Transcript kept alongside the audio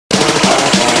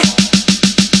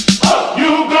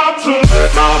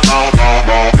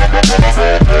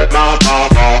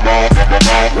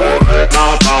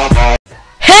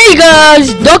Hey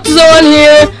guys, Dr. Zohan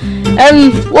here,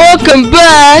 and welcome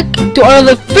back to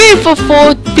another FIFA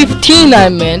 15. I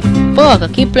meant, fuck, I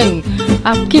keep saying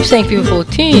FIFA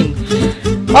 14.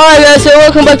 Alright guys, so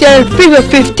welcome back to another FIFA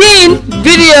 15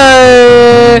 video.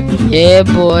 Yeah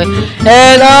boy.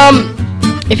 And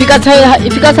if you guys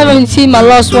haven't seen my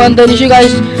last one, then you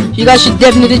guys should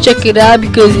definitely check it out,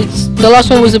 because the last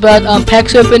one was about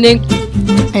packs opening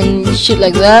and shit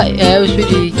like that. Yeah, it was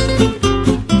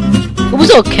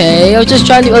okay. I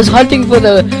was hunting for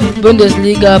the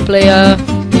Bundesliga player,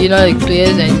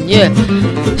 players, and yeah.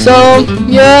 So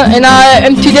yeah,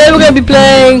 and today we're gonna be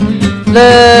playing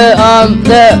the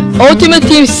Ultimate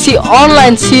Team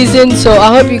online season. So I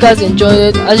hope you guys enjoyed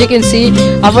it. As you can see,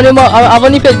 I've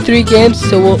only played 3 games,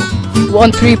 so we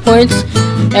won 3 points,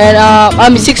 and I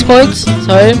mean 6 points.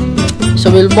 Sorry.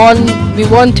 So we won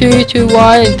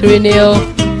 2-1 and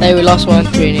 3-0. Then we lost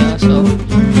 1-3-0. So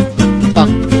fuck.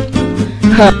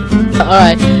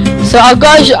 Alright, so I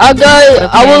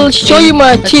will show you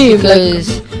my team,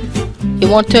 because it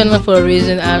won't turn on for a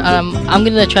reason, and I'm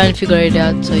gonna try and figure it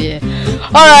out. So yeah.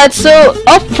 Alright, so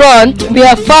up front we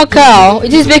have Falcao.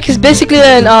 It is basically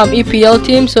an EPL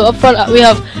team. So up front we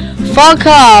have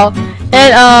Falcao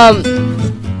and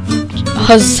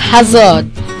Hazard.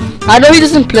 I know he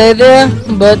doesn't play there,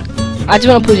 but I just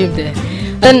wanna put him there.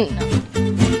 Then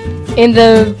in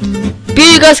the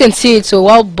video you guys can see it, so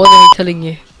why bother me telling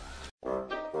you?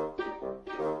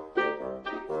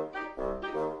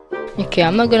 Okay,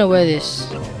 I'm not gonna wear this.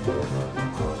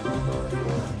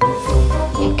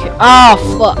 Okay.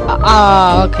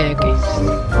 Okay.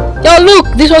 Yo, look,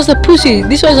 this was the pussy.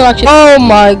 This was actually. Oh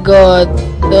my god.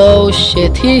 Oh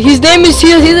shit. His name is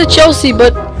he's a Chelsea,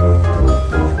 but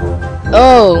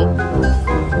oh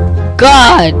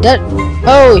god, that.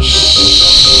 Oh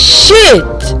shit.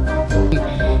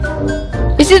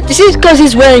 Is it because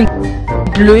he's wearing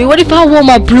blue? What if I wore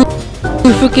my blue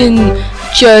freaking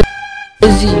shirt?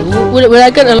 Would I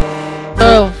get a lot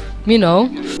of,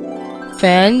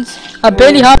 fans? I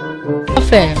barely have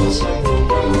fans.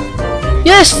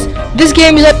 Yes, this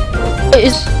game is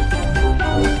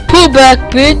pullback,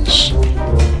 bitch.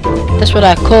 That's what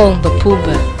I call the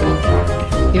pullback,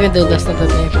 even though that's not the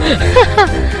name.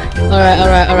 Alright.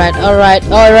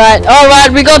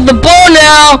 We got the ball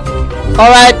now.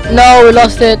 Alright, no, we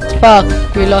lost it. Fuck,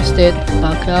 we lost it.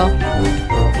 Fuck now.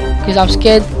 Because I'm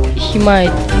scared he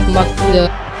might mark the.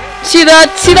 See that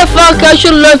fuck? I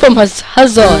should learn from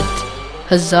Hazard.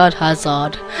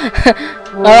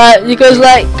 Alright, because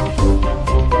like,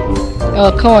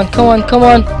 oh come on.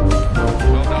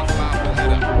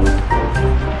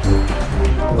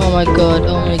 Oh my god,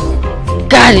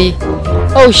 got it.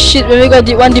 Oh shit, we got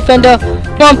the one defender.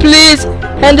 Come on please,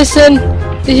 Henderson.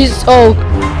 This is no.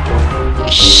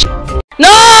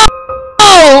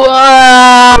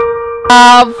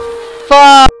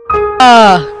 Fuck.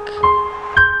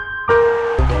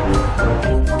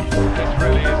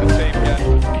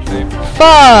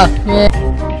 Fuck,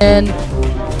 man.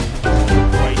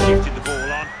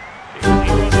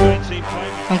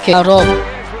 Okay, Rob.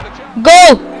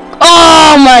 Go!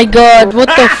 Oh my god, what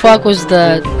the fuck was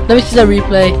that? Let me see the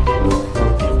replay.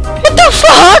 What the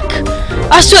fuck?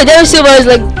 I swear, David Silva is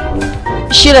like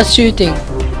shit at shooting.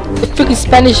 The freaking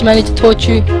Spanish man need to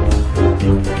torture you.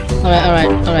 Alright.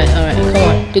 Come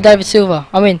on, to David Silva.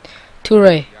 I mean,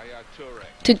 Toure.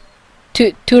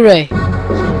 Toure.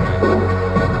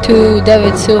 To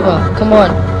David Silva. Come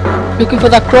on. Looking for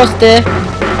that cross there.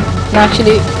 And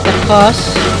actually, the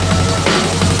pass.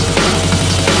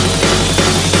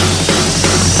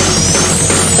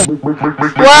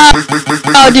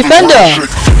 Wow, defender.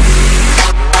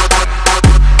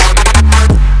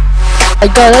 My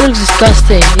god, that looks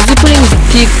disgusting. Is he putting his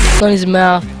dick on his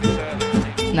mouth?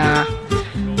 Nah.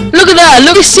 Look at that.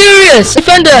 Look, he's serious.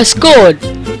 Defender has scored.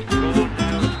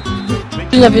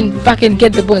 Didn't even fucking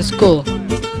get the ball and score.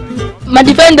 My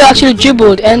defender actually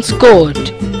dribbled and scored.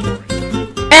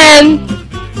 And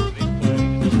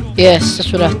yes,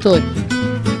 that's what I thought.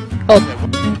 Oh,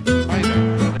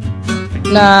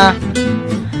 nah.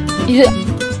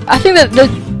 I think that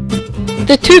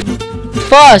they're too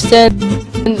fast, and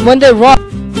when they run,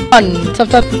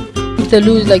 sometimes they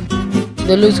lose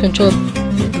control of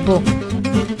the ball.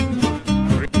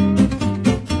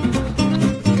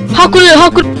 How could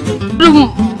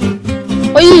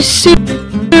are you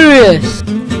serious?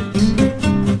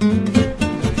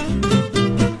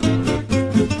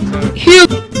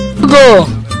 Hugo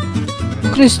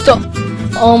couldn't stop.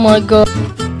 Oh my gosh.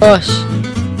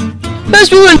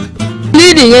 First we were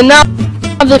leading and now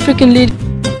they're freaking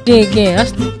leading again.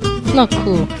 That's not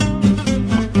cool.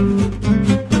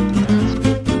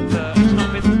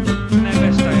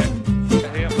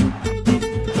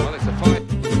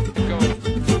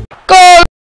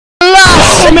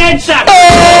 Headshot!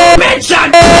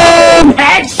 Headshot!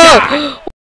 Headshot!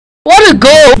 What a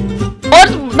goal! What?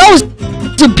 That was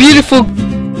a beautiful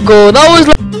goal. That was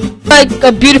like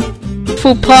a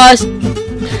beautiful pass.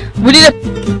 We did a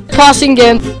passing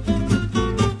game.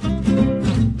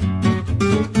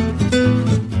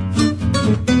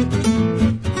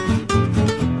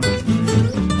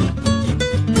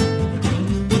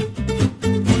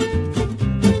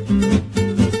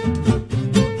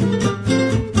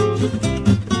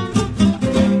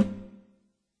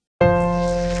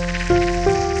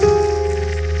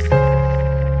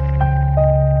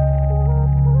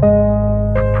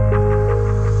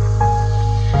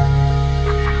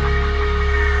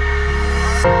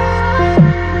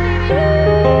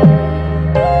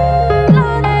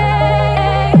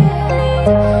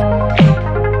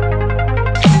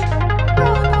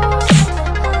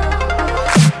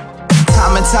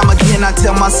 Time again I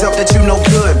tell myself that you no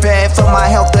good. Bad for my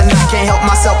health and I can't help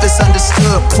myself, it's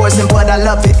understood. Poison but I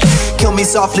love it. Kill me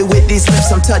softly with these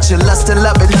lips I'm touching. Lust and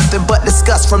love it, nothing but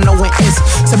disgust from knowing it's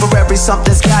temporary,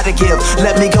 something's gotta give.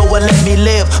 Let me go and let me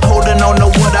live. Holding on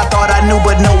to what I thought I knew,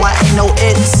 but no, I ain't no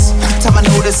it's. Time I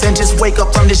notice and just wake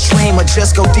up from this dream, or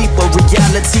just go deeper.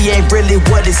 Reality ain't really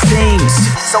what it seems.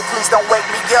 So please don't wake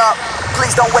me up.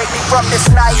 Please don't wake me from this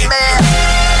nightmare.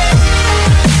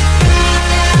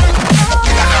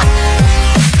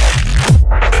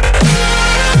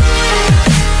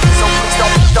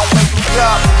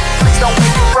 Please don't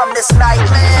wake me from this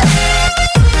nightmare.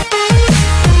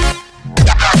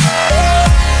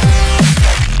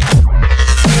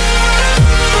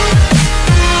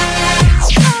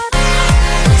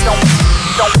 Please don't.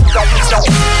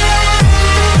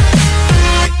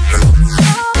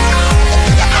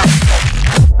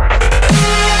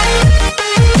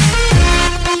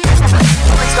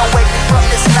 Please don't wake me from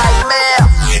this nightmare.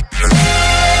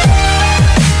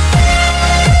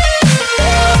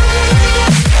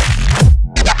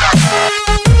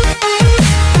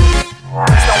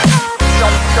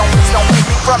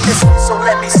 So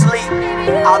let me sleep.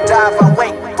 I'll die if I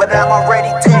wake, but I'm already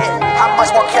dead. How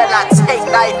much more can I take?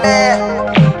 Nightmare.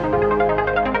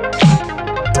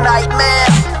 Nightmare.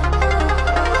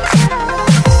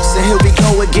 So here we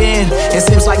go again. It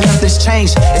seems like nothing's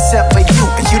changed except for you.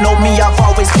 And you know me, I've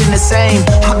always been the same.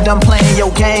 I'm done playing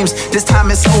your games. This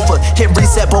time it's over. Hit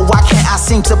reset, but why can't I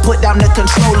seem to put down the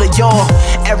controller? You're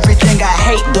everything I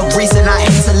hate, the reason I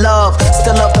hate to love.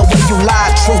 Still love the way you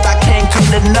lie, truth I can't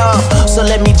get enough. So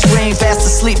let me dream fast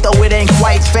asleep, though it ain't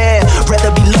quite fair.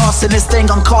 Rather be lost in this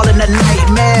thing I'm calling a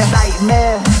nightmare.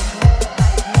 Nightmare.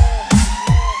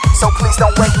 So please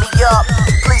don't wake me up.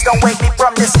 Please don't wake me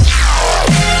from this. So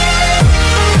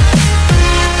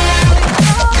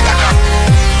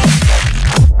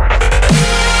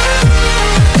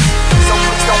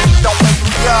please don't wake me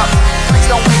up. Please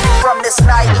don't wake me from this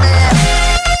nightmare.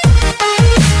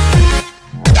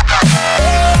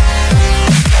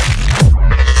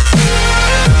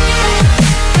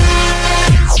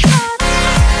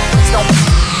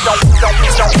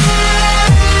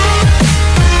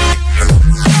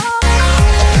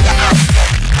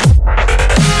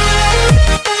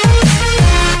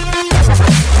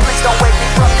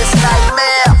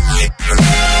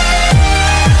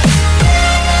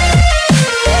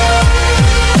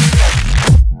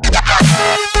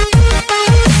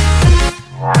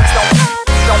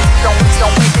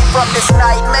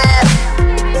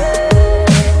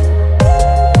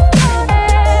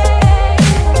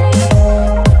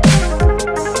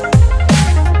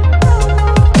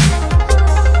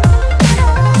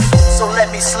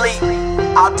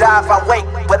 I'll die if I wake,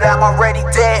 but I'm already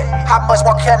dead. How much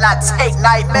more can I take?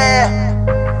 Nightmare.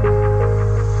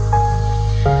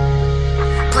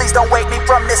 Please don't wake me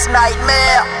from this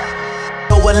nightmare.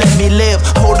 No one let me live,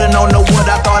 holding on to what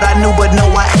I thought I knew, but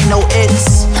no, I ain't no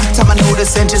it's. Time I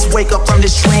notice and just wake up from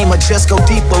this dream, or just go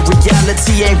deeper.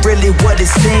 Reality ain't really what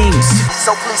it seems.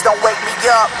 So please don't wake me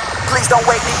up. Please don't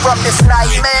wake me from this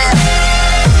nightmare.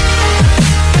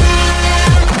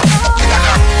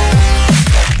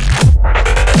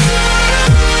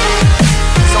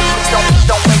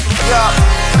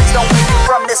 Please don't wake me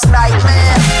from this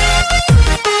nightmare.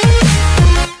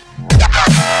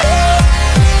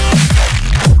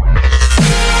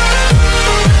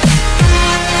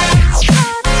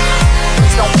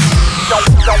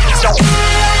 Please don't.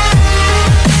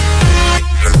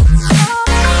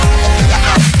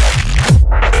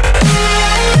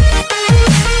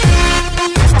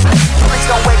 Please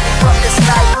don't wake me from this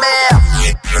nightmare.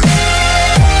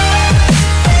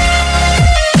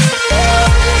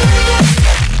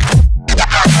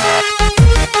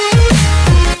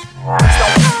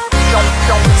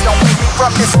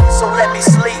 So let me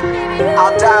sleep.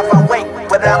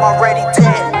 but I'm already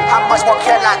dead. How much more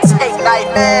can I take?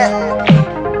 Nightmare.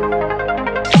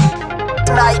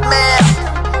 Nightmare.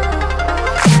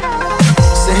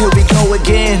 So here we go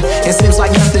again. It seems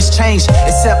like nothing's changed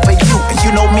except for you. And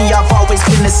you know me, I've always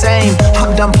been the same.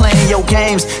 I'm done playing your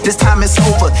games. This time it's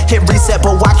over. Hit reset,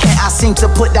 but why can't I seem to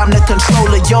put down the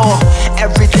controller? You're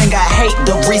everything I hate,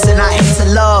 the reason I hate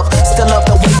to love. Still love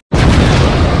the way